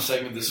melodrama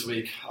segment this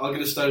week. I'll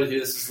get us started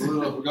here.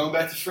 We're going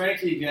back to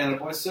Frankie again, our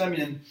boy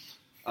Semyon.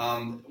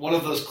 One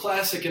of those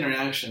classic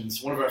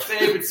interactions. One of our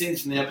favorite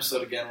scenes from the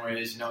episode again, where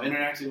he's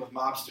interacting with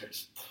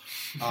mobsters.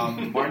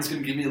 Martin's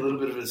going to give me a little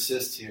bit of an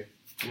assist here.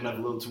 I'm going to have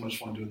a little too much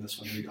fun doing this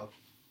one. Here we go.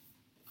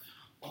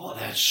 All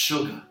that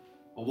sugar.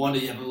 I wonder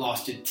you haven't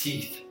lost your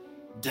teeth.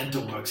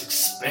 Dental work's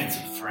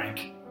expensive,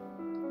 Frank.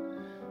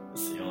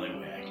 That's the only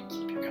way I can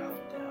keep your cough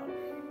down.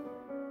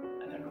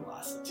 I never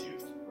lost a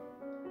tooth.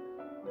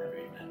 Never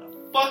even had a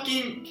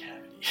fucking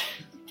cavity.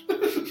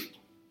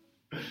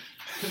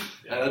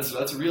 Yeah,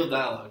 that's real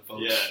dialogue,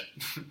 folks.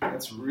 Yeah.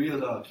 That's real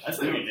dialogue. That's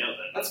like we nailed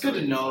that. That's good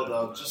to know,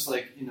 though. Just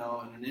like, in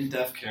an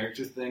in-depth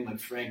character thing, like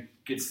Frank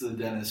gets to the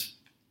dentist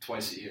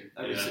twice a year.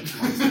 Every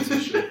 6 months, as he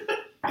should.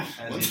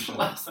 When's the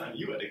last time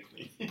you had a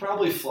clean? He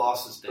probably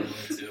flosses daily,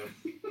 too.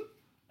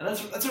 And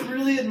that's a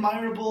really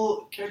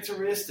admirable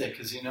characteristic,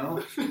 because,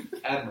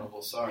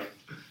 admirable, sorry.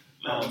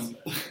 No, that's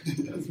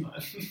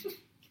fine.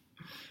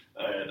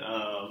 Alright,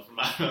 for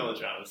my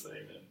melodrama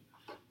segment,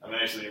 I'm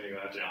actually going to go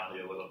after Andy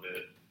a little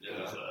bit.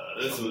 Yeah.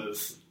 This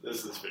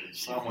is pretty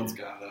cheesy. Someone's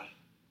gotta.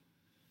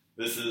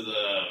 This is,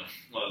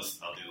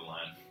 I'll do the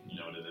line. You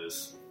know what it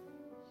is.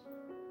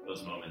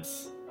 Those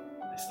moments,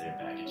 they stare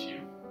back at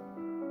you.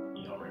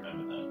 You don't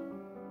remember them.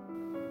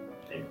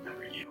 They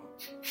remember you.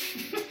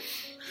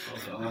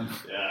 Hold on.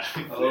 Yeah,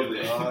 Hold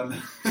clearly.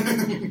 on.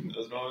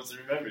 Those moments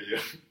remember you.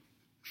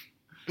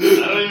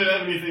 I don't even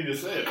have anything to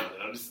say about it.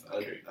 I'm just... I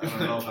don't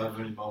know if I have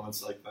any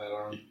moments like that. I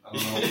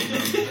don't know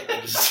if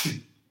I just...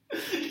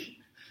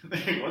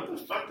 What the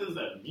fuck does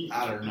that mean?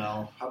 I don't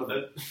know. How did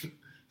that...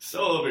 So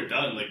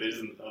overdone. Like,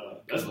 there's...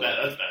 that's bad.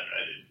 That's bad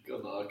writing.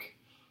 Good luck.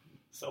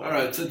 So all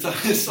right,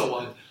 so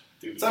what?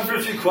 Dude, Time for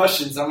a few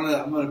questions. I'm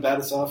gonna bat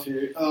us off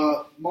here.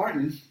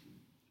 Martin,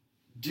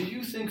 do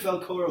you think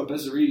Velcoro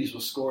Bezzarides will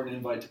score an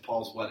invite to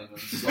Paul's wedding when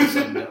this is all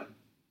said and done?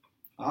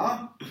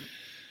 Huh?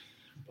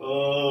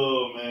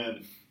 Oh,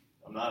 man.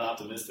 I'm not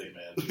optimistic,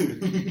 man.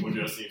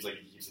 Woodrough seems like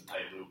he keeps a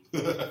tight loop.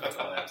 That's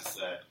all I have to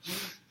say.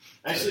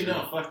 Actually,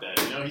 no, fuck that.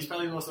 He's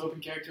probably the most open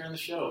character on the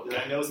show. The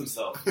guy knows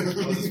himself.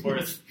 Knows his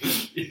worth.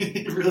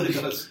 He really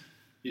does.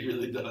 He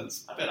really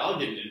does. I bet I'll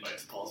get an invite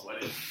to Paul's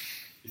wedding.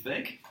 You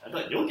think? I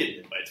bet you'll get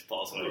an invite to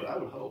Paul's wedding. I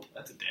would hope.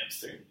 That's a damn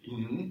certainty.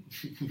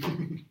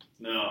 Mm-hmm.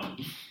 No.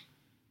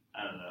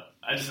 I don't know.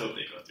 I just hope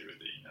they go through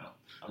with it,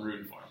 I'm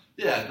rooting for them.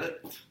 Yeah,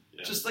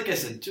 just like I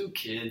said, 2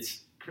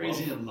 kids,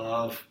 crazy in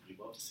love. We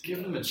love to see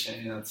Give them a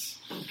chance.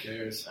 Who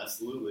cares?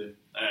 Absolutely.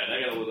 All right, I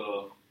got a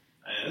little...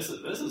 this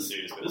is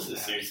serious, but this is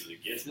as serious as it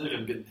I gets. feel like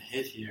I'm getting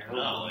hit here.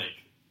 No,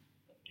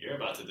 you're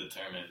about to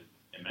determine,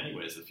 in many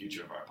ways, the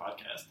future of our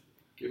podcast.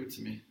 Give it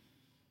to me.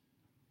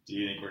 Do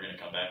you think we're going to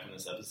come back from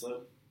this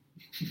episode?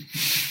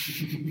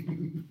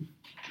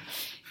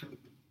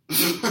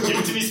 Give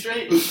it to me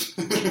straight.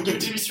 Give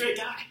it to me straight,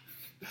 Doc.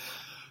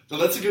 No,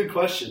 that's a good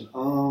question.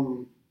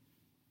 To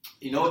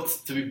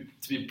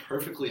be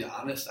perfectly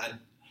honest, I've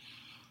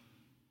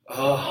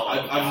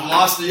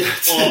lost the.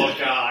 Oh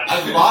God!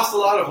 I've lost a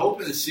lot of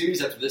hope in the series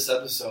after this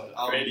episode.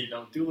 Brady,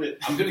 don't do it.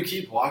 I'm going to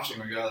keep watching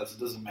regardless. It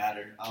doesn't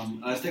matter.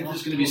 And I think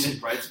there's going to be some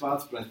bright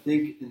spots, but I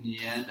think in the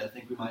end,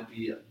 we might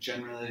be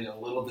generally a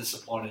little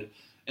disappointed.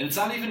 And it's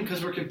not even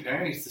because we're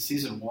comparing it to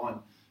season 1.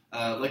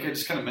 Like I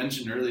just kind of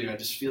mentioned earlier, I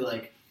just feel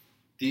like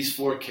these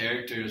 4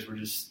 characters were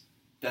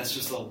that's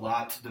just a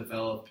lot to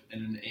develop in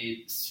an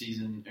 8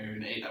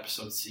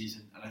 episode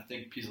season. And I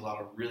think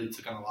Pizzolatto really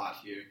took on a lot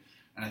here.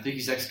 And I think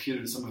he's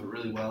executed some of it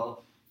really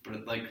well.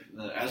 But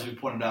as we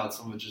pointed out,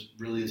 some of it just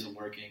really isn't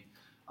working.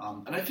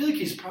 And I feel like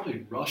he's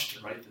probably rushed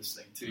to write this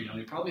thing too.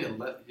 He probably had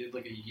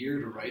like a year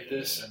to write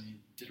this, and he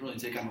didn't really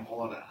take on a whole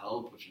lot of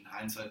help, which in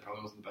hindsight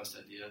probably wasn't the best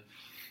idea.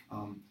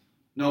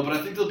 No, but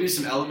I think there'll be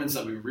some elements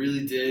that we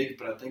really dig,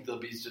 but I think there'll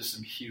be just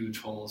some huge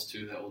holes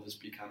too that will just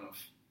be kind of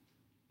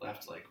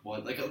left like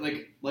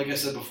I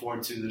said before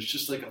too. There's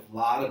just like a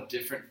lot of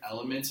different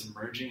elements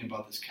emerging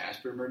about this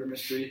Casper murder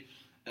mystery,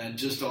 and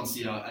just don't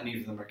see how any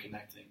of them are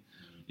connecting.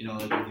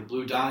 Like the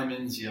blue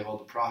diamonds, you have all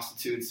the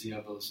prostitutes, you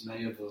have those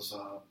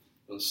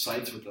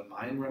sites with the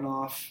mine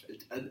runoff.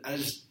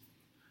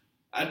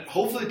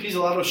 Hopefully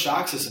Pizzolatto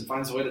shocks us and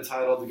finds a way to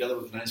tie it all together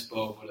with a nice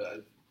bow,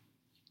 but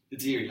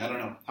it's eerie. I don't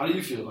know. How do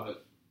you feel about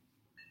it?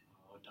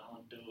 Oh,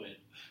 don't do it.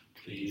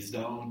 Please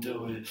don't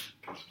do it.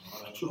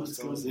 Because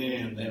goes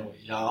in, then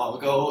we all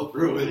go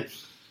through it.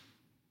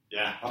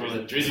 Yeah,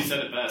 Drizzy said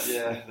it best.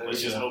 Yeah,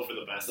 let's just hope for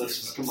the best. Let's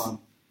just come on.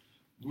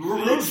 We're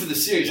rooting for the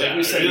series, yeah, like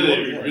we said.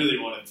 We really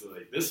wanted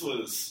to. This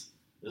was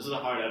a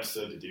hard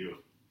episode to do.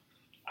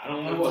 I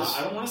don't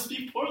want to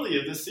speak poorly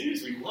of this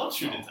series. We love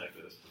True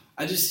Detectives.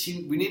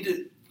 We need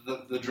to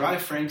the dry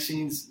Frank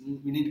scenes.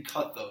 We need to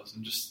cut those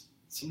and just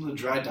some of the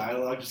dry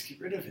dialogue. Just get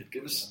rid of it.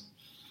 Give us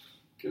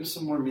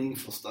some more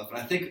meaningful stuff. And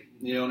I think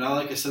now,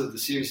 like I said, that the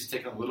series has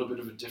taken a little bit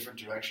of a different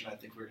direction. I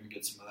think we're going to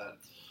get some of that.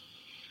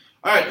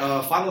 All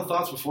right, final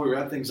thoughts before we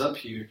wrap things up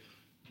here.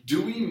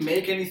 Do we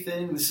make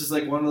anything? This is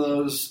like one of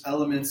those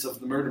elements of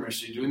the murder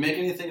mystery. Do we make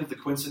anything of the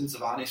coincidence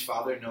of Ani's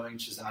father knowing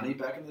Shizani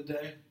back in the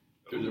day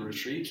through the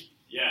retreat?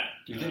 Yeah.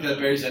 Do you think that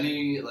bears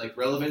any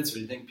relevance, or do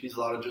you think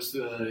Pizzolatto just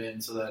threw that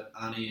in so that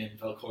Ani and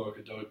Velcoro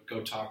could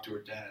go talk to her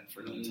dad for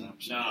another time?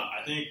 No,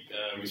 I think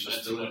we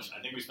spent too much.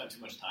 I think we spent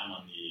too much time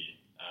on the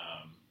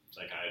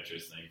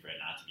psychiatrist thing for it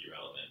not to be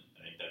relevant.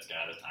 I think that's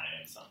got to tie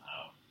in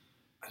somehow.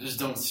 I just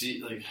don't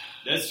see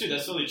That's true.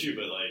 That's totally true.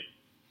 But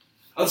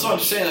that's what I'm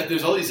saying. Like,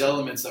 there's all these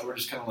elements that we're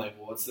just kind of like,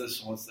 well, what's this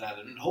and what's that?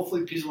 And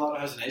hopefully Pizzolatto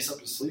has an ace up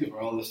his sleeve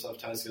where all this stuff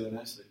ties together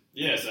nicely.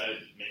 Yeah, so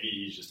maybe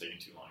he's just taking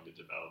too long to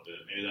develop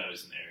it. Maybe that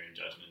was an error in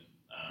judgment,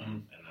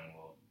 and then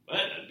but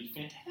that'd be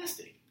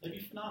fantastic. That'd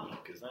be phenomenal,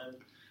 because then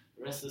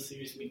the rest of the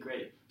series would be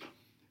great,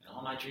 and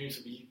all my dreams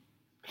would be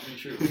coming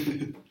true.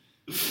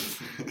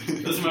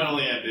 Those are my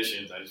only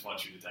ambitions. I just want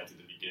True Detective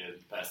to be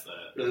good. Past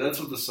that, really, that's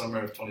what the summer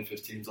of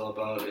 2015 is all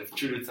about. If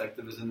True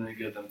Detective isn't any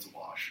good, then it's a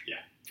wash.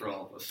 Yeah, for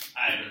all of us.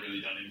 I haven't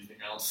really done anything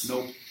else.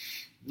 Nope,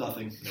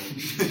 nothing.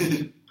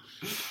 Nope.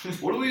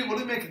 What do we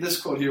make of this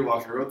quote here,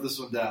 Walker? I wrote this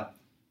one down.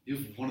 You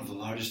have one of the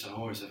largest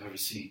auras I've ever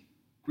seen.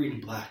 Green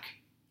and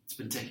black. It's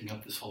been taking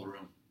up this whole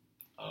room.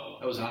 Oh.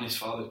 That was Ani's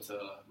father to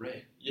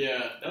Ray.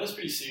 Yeah, that was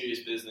pretty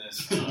serious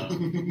business.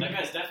 That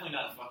guy's definitely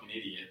not a fucking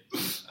idiot.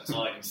 That's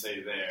all I can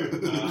say there.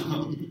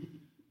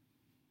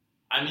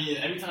 I mean,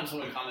 every time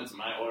someone comments on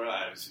my aura,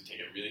 I obviously take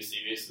it really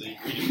seriously.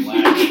 Green and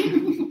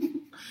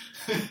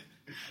black.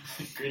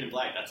 Green and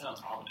black, that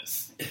sounds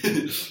ominous.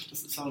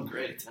 Doesn't sound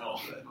great. No.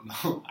 I don't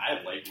know. I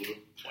have light blue.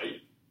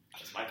 White.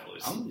 That's my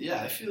colors.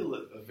 I feel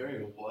a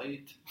very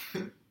white,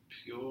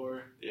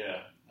 pure.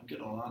 Yeah. I'm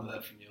getting a lot of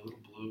that from you. A little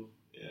blue.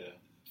 Yeah.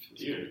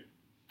 Dude.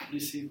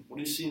 What are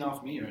you seeing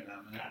off me right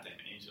now, man? Goddamn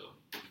angel.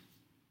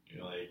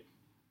 You're like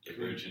the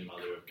Virgin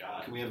Mother of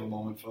God. Can we have a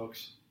moment,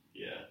 folks?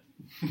 Yeah.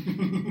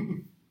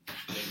 Things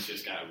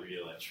just got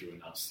real at True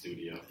Enough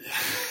Studio.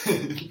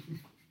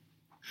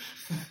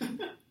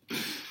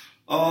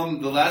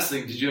 The last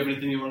thing. Did you have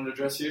anything you wanted to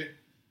address here?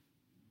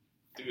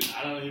 Dude,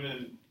 I don't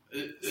even...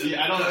 See,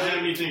 I don't have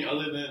anything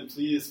other than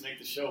please make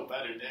the show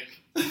better,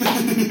 Nick.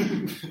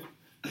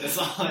 That's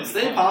all I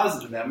Stay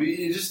positive, man.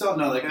 You just don't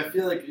know. Like, I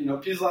feel like,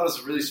 Pizzolatto's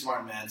a really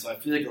smart man, so I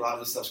feel like a lot of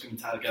this stuff's going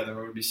to tie together.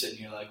 We're going to be sitting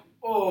here like,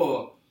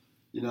 oh,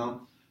 The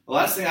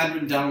last thing I'd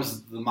written down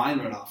was the mine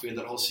runoff. We had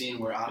that whole scene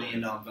where Ani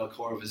and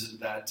Velcoro visited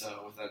that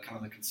with that kind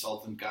of the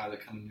consultant guy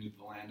that kind of knew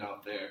the land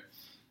out there.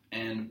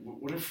 And for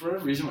whatever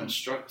reason, what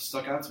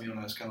stuck out to me when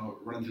I was kind of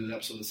running through the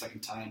episode the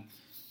second time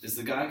is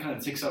the guy kind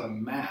of takes out a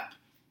map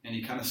and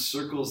he kind of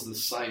circles the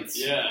sites.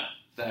 Yeah.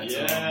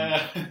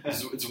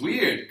 It's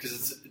weird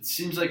because it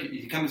seems like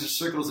he kind of just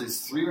circles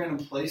these 3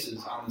 random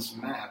places on this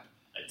map.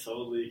 I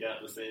totally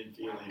got the same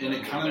feeling. And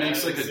it kind of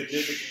makes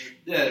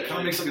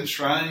like a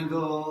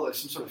triangle or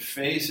some sort of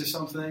face or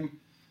something.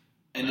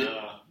 And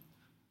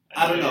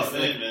I don't know.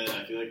 Man.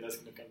 I feel like that's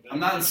going to come back. I'm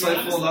not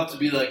insightful enough to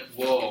be like,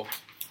 whoa,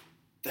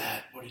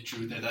 what he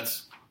drew there,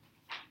 that's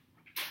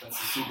the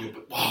secret.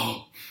 But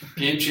whoa,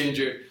 game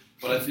changer.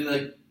 But I feel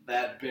like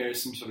that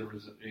bears some sort of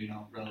relevance.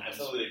 I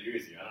totally agree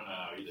with you. I don't know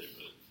how either,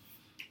 but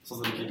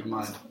something to keep in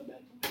mind.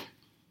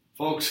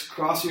 Folks,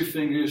 cross your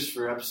fingers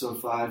for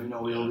episode 5.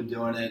 We'll be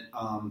doing it.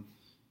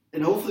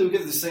 And hopefully we'll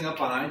get this thing up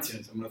on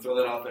iTunes. I'm going to throw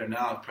that out there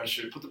now.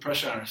 Put the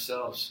pressure on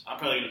ourselves. I'm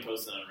probably going to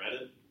post it on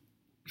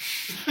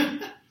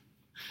Reddit.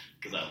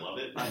 Because I love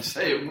it. Nice.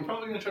 Hey, we're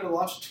probably going to try to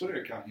launch a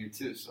Twitter account here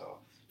too. So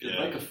if you'd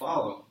like a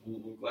follow,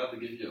 we'll gladly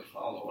give you a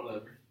follow.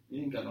 Whatever.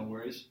 You ain't got no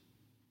worries.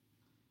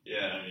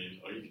 Yeah, I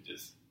mean, or you could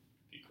just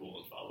be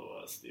cool and follow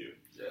us, dude.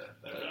 Yeah.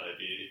 That'd probably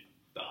be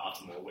the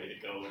optimal way to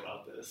go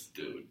about this.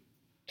 Dude,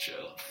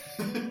 chill.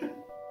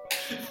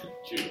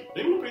 Dude,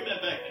 maybe we'll bring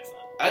that back next time.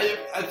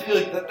 I feel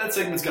like that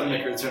segment's got to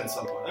make a return at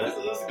some point.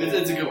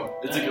 It's a good one.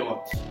 It's a good one.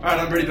 All right,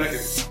 I'm Brady Becker.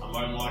 I'm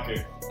Martin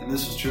Walker. And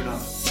this was True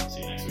Enough.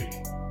 See you next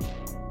week.